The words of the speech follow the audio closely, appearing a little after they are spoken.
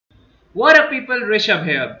What up people, Rishabh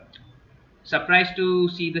here. Surprised to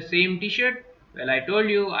see the same t-shirt? Well, I told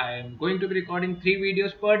you I am going to be recording 3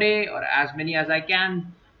 videos per day or as many as I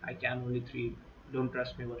can. I can only 3. Don't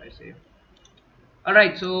trust me what I say.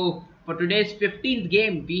 Alright, so for today's 15th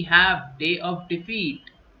game we have Day of Defeat.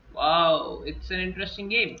 Wow, it's an interesting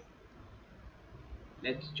game.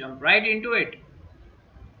 Let's jump right into it.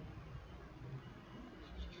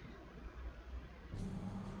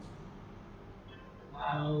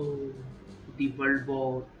 Wow, the World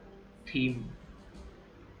War theme.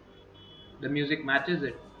 The music matches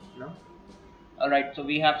it, no? Alright, so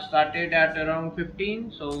we have started at around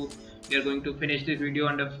 15, so we are going to finish this video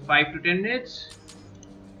under 5 to 10 minutes.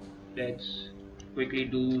 Let's quickly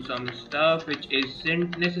do some stuff which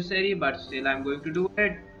isn't necessary, but still I'm going to do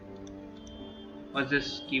it. What's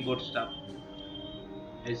this keyboard stuff?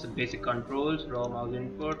 It's some basic controls, raw mouse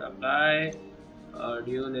input, apply,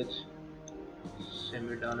 audio, let's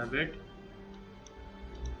simmer it down a bit.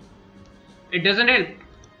 It doesn't help.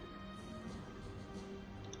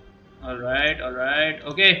 Alright,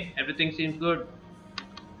 okay, everything seems good.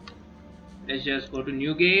 Let's just go to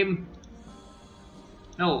new game.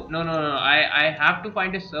 No, I have to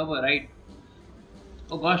find a server, right?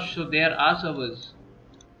 Oh gosh, so there are servers.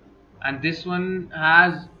 And this one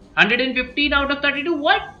has 115 out of 32.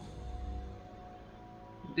 What?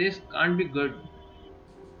 This can't be good.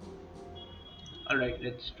 Alright,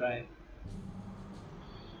 let's try.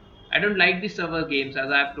 I don't like the server games,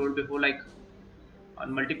 as I have told before. Like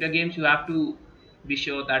on multiplayer games, you have to be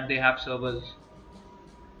sure that they have servers.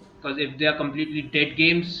 Because if they are completely dead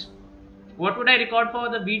games, what would I record for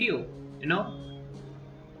the video? You know?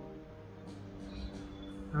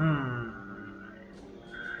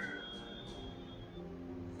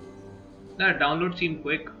 The download seemed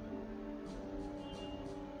quick.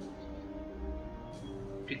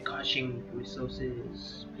 Pre-caching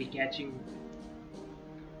resources. Pre-catching.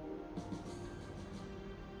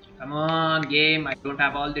 Come on, game. I don't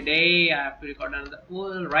have all the day. I have to record another.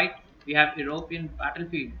 Oh, right. We have European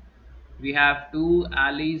battlefield. We have 2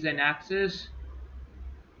 allies and axis.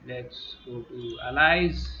 Let's go to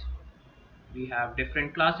allies. We have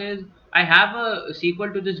different classes. I have a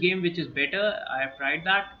sequel to this game which is better. I have tried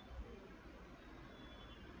that.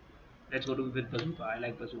 Let's go to with bazooka. I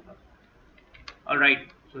like bazooka. Alright,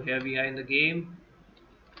 so here we are in the game.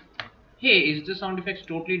 Hey, is the sound effects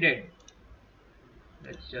totally dead?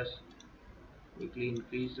 Let's just quickly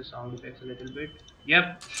increase the sound effects a little bit.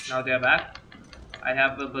 Yep, now they are back. I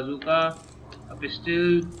have a bazooka, a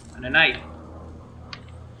pistol, and a knife.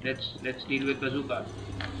 Let's deal with bazooka.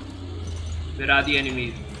 Where are the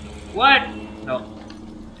enemies? What? No,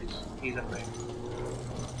 he's afraid.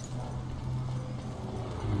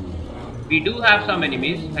 We do have some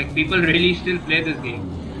enemies. Like people really still play this game.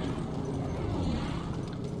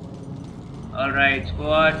 All right,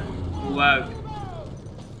 squad, move out.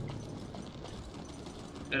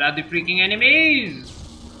 Where are the freaking enemies?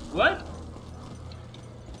 What?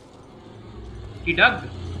 He dug.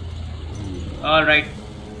 Alright,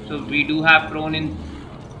 so we do have prone in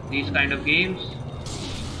these kind of games.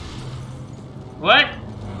 What?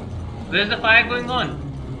 Where's the fire going on?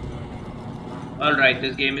 Alright,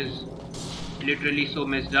 this game is literally so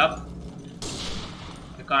messed up.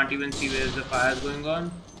 I can't even see where's the fire going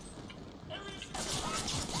on.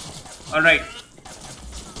 Alright.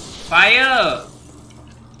 Fire!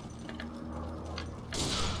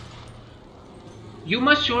 You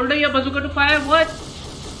must shoulder your bazooka to fire? What?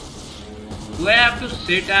 Do I have to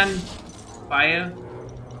sit and fire?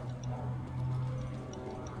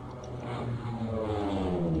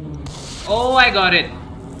 Oh, I got it.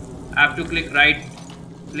 I have to click right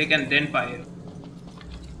click and then fire.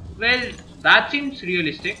 Well, that seems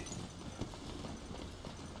realistic.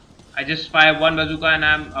 I just fire one bazooka and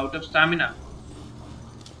I'm out of stamina.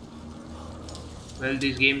 Well,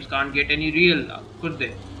 these games can't get any real, could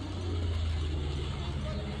they?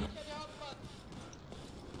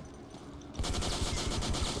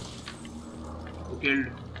 Killed.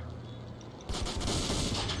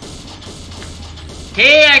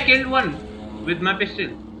 Hey, I killed one with my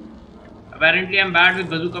pistol. Apparently I'm bad with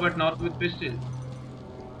bazooka but not with pistol.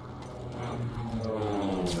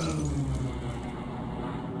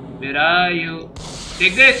 Where are you?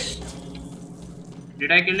 Take this!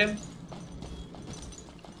 Did I kill him?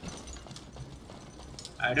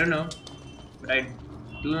 I don't know. But I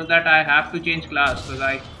do know that I have to change class because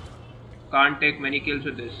I can't take many kills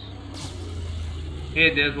with this.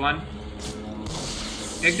 Hey, there's one.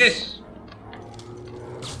 Take this.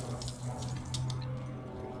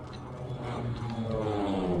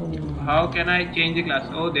 How can I change the class?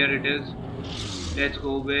 Oh, there it is. Let's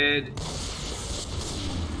go with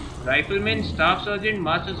Rifleman, Staff Sergeant,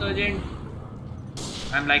 Master Sergeant.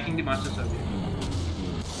 I'm liking the Master Sergeant.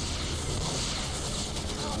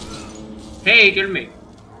 Hey, he killed me.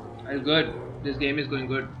 That's good. This game is going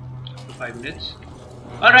good. After 5 minutes.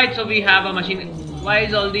 Alright, so we have a machine. Why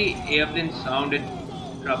is all the airplane sound? It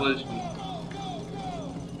troubles me.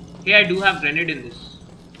 Hey, I do have grenade in this.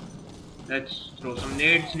 Let's throw some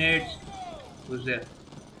nades. Who's there?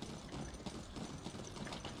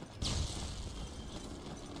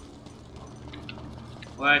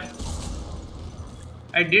 What?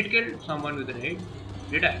 I did kill someone with a nade.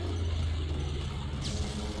 Did I?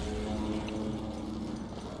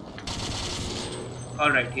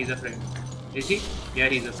 Alright, he's a friend. Is he? Yeah,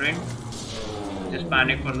 he's a friend. Just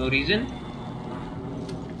panic for no reason.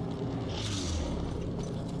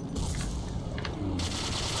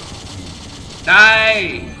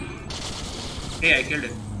 Die! Hey, I killed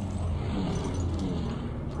him.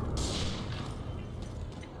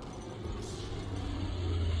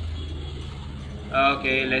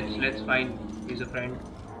 Okay, let's find he's a friend.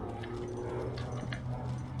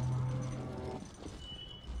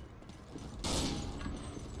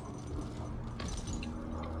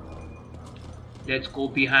 Let's go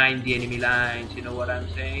behind the enemy lines. You know what I'm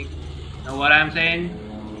saying? Know what I'm saying?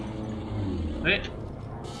 Wait.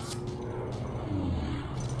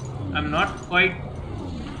 I'm not quite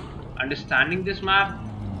understanding this map.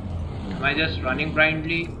 Am I just running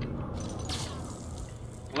blindly?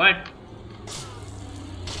 What?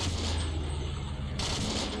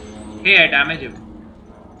 Hey, I damage him.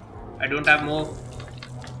 I don't have more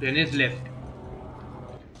grenades left.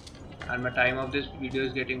 And my time of this video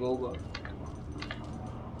is getting over.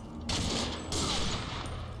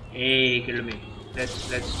 Hey, he killed me.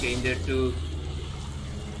 Let's change it to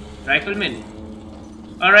Rifleman.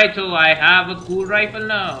 Alright, so I have a cool rifle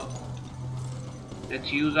now.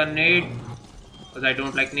 Let's use a nade. Because I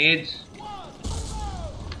don't like nades.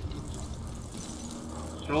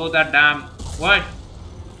 Throw that damn... What?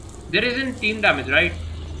 There isn't team damage, right?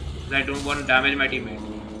 Because I don't want to damage my teammate.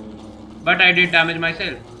 But I did damage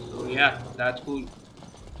myself. So yeah, that's cool.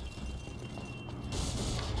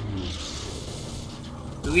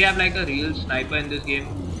 Do we have like a real sniper in this game?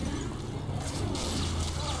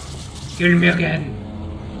 Killed me again.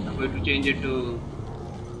 I'm going to change it to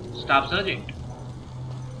Staff Sergeant.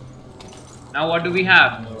 Now what do we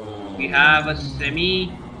have? We have a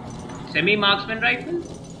semi marksman rifle.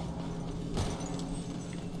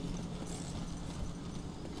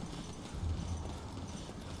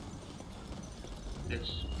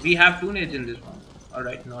 We have 2 nades in this one.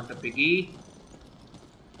 Alright, not a piggy.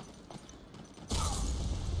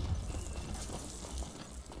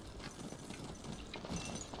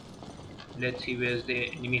 Let's see where's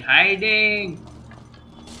the enemy hiding.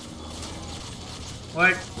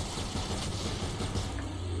 What?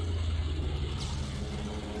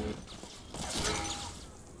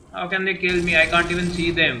 How can they kill me? I can't even see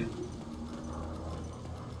them.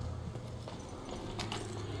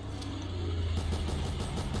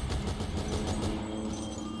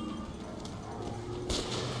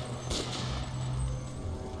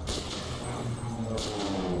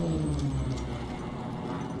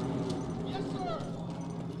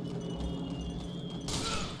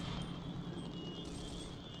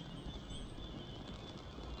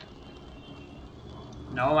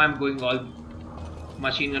 Now I'm going all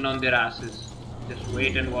machine gun on their asses. Just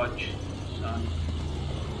wait and watch, son.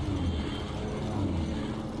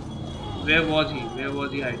 Where was he? Where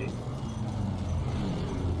was he hiding?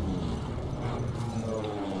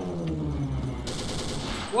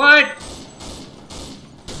 What?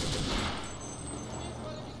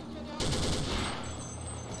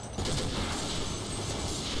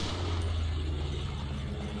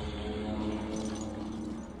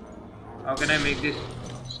 How can I make this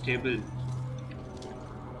stable?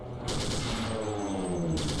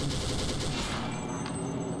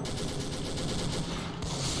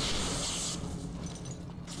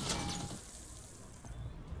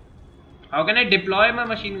 How can I deploy my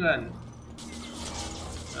machine gun?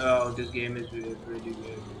 Oh, this game is weird, really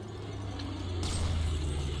weird.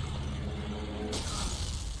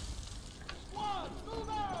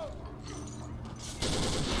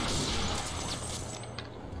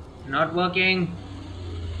 Not working.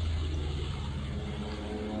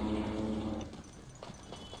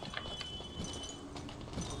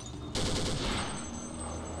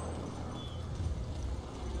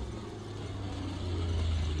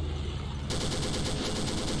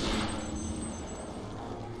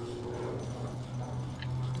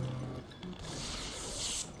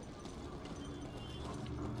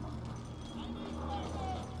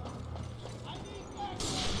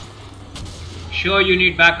 sure you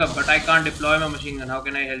need backup, but I can't deploy my machine gun. How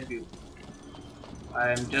can I help you? I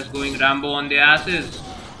am just going Rambo on the asses.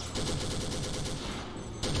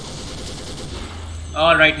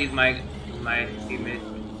 Alright, he's my teammate.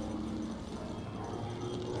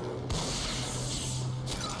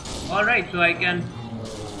 Alright, so I can.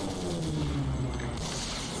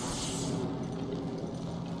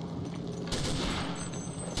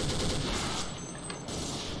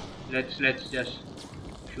 Let's just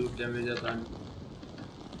shoot them with a gun.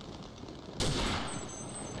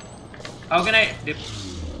 How can I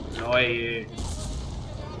deploy it?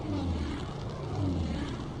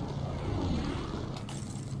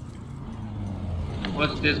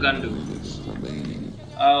 What's this gun do?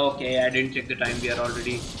 Oh, okay, I didn't check the time. We are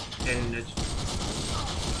already 10 minutes.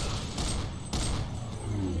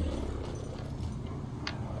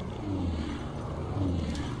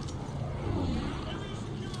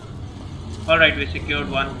 Alright, we secured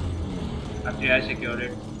one. Actually, I secured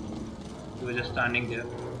it. He was just standing there.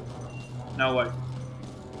 Now what?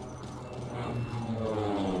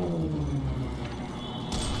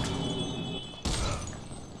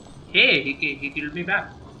 Hey, he killed me back.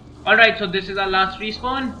 Alright, so this is our last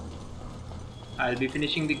respawn. I'll be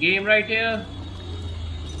finishing the game right here.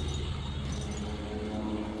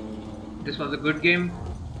 This was a good game,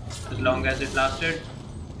 as long as it lasted.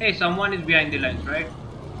 Hey, someone is behind the lines, right?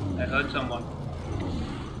 I heard someone.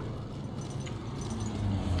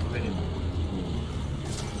 Where is it?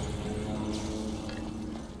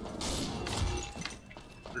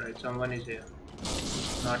 Right, someone is here.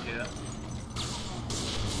 Not here.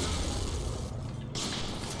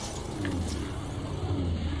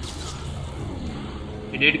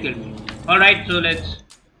 He did kill me. Alright, so let's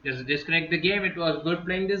just disconnect the game. It was good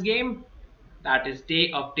playing this game. That is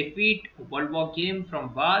Day of Defeat, a World War game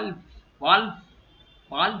from Valve. Valve?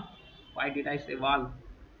 Valve? Why did I say Valve?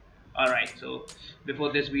 Alright, so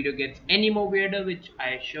before this video gets any more weirder, which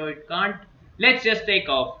I sure it can't, let's just take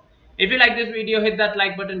off. If you like this video, hit that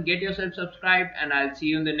like button, get yourself subscribed, and I'll see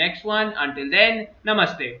you in the next one. Until then,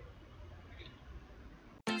 namaste.